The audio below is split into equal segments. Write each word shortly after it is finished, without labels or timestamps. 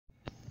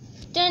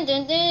Dun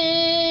dun dun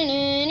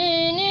dun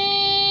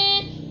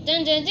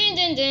dun dun dun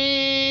dun dun dun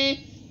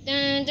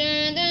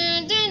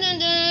dun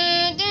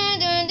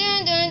dun dun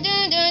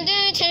dun dun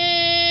dun dun.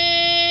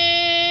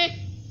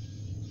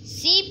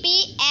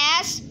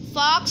 CBS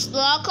Fox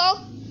Logo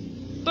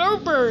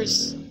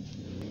Bloopers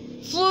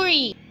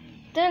free.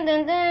 Dun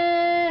dun dun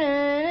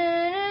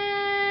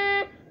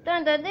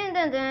dun dun dun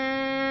dun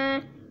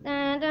dun.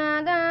 Dun,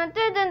 dun, dun, dun, dun,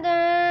 dun, dun,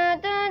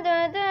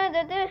 dun, dun,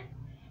 dun, dun.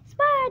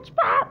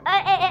 SpongeBob!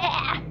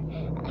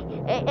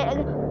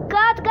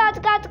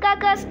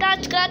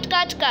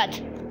 Cut!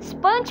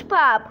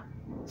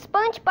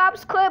 SpongeBob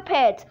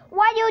SquarePants,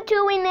 what are you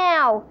doing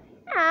now?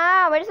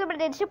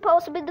 It's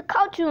supposed to be the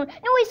cartoon.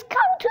 No, it's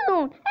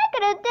cartoon. Look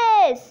at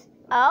this.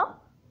 Oh?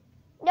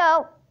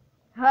 No.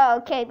 Oh,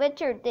 okay, but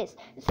you're this.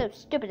 It's so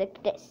stupid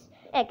like this.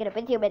 I could have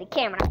been too many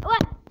camera.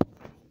 What?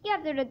 Get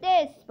after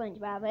this,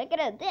 SpongeBob. Look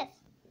at this.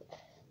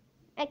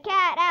 A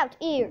cat out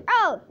here.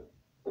 Oh!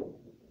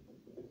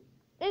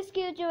 Let's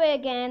go to it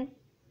again.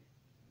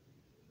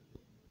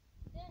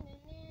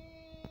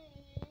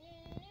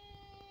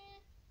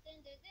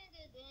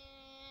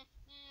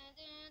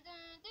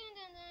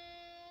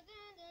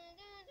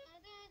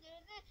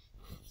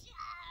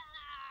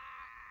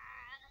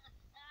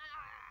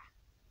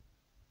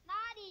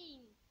 Martin,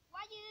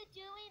 what are you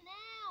doing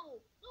now?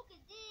 Look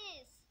at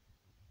this.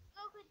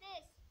 Look at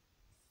this.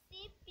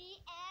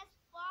 CBS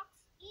Fox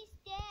is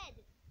dead.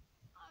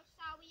 Oh,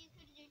 sorry, you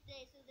could do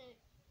this. So the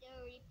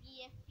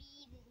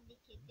BFP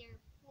indicator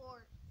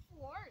four.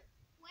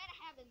 What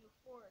happened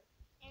before?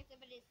 And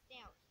somebody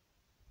sound.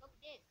 Look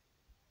at this.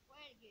 Where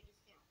did you get the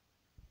sound?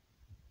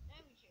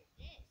 Let me show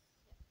this.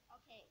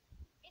 Okay.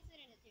 It's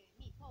gonna do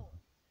me forward.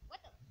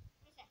 What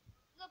is that?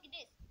 Look at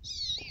this.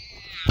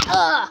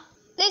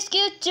 Let's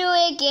go do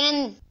it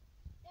again.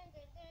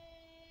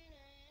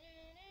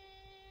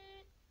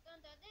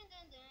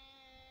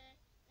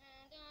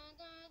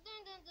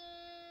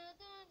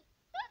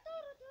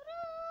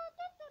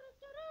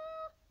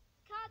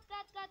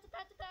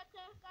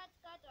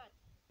 Cut.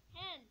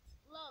 Hands,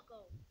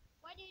 logo.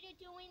 What are you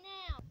doing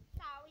now?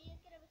 Sorry, I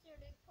could have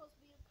started supposed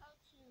to be a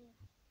cartoon.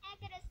 I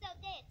could have sold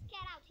this.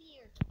 Get out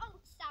here. Oh,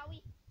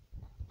 sorry.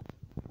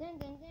 Dun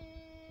dun dun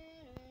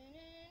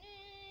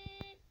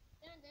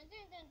dun dun dun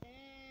dun dun.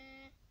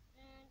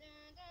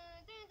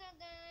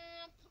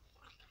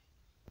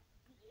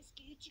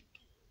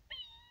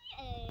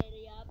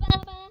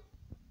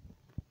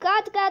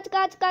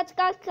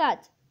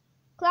 Cut.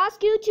 Class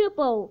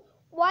YouTuber.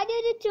 Why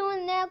did you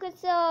do now?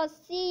 Cause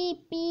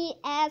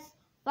CBS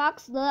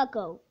Fox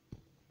logo.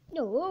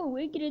 No,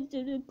 we're gonna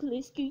do the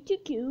class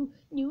QQ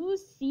new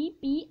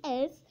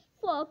CBS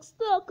Fox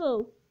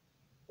logo.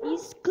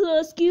 It's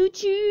class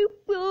QQ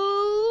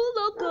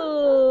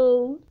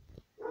logo.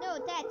 No,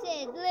 that's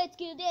it. Let's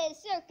do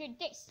this. Circle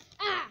this.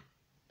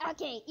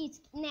 Okay, it's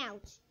now.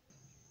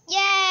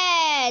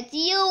 Yeah,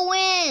 you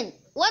win.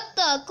 What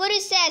the good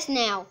it says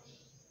now?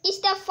 It's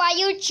the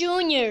Fire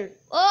Junior.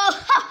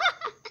 Oh,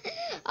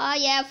 oh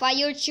yeah,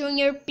 Fire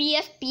Junior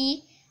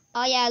BFP.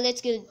 Oh yeah,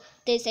 let's do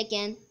this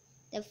again.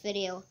 The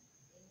video.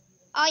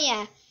 Oh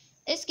yeah,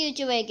 let's do it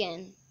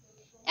again.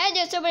 And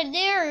just over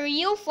there,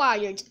 you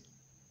fired.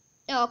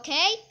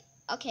 Okay.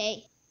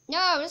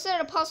 No, this is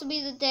supposed to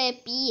be the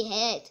B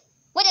head.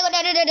 What?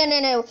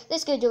 No.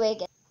 Let's go do it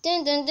again.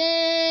 Dun dun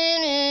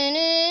dun dun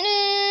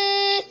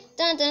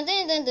dun dun dun dun dun dun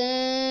dun dun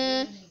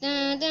dun.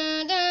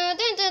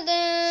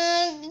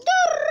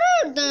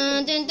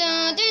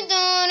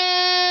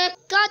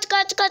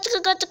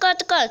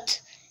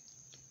 Cut.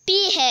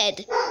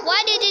 B-head,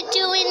 why did you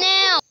do it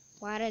now?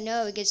 Well, I don't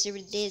know, because there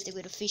it is, they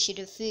would fish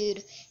the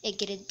food. I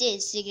get a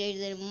this, I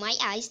get my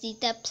eyes need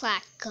that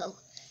placo.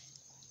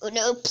 Oh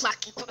no,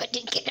 plaque. No.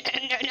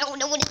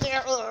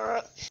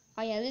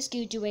 Oh yeah, let's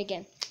go do it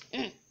again.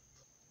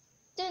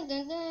 Dun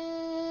dun dun.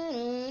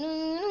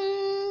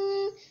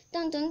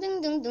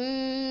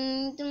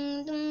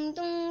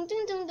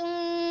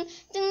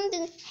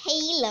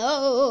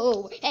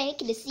 Halo, I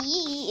can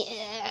see.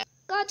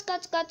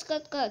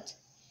 Cut.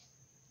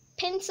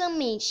 Pencil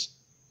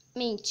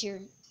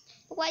major.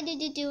 Why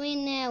did you do it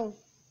now?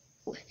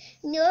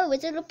 No,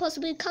 it's not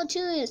possible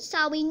cartoon.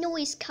 Sorry, no,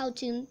 it's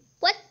cartoon.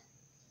 What?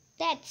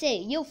 That's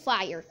it. You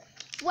fire.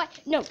 What?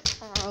 No.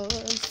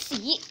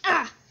 See.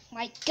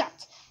 My God.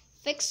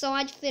 Fix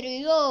on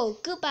video.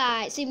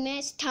 Goodbye. See you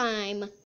next time.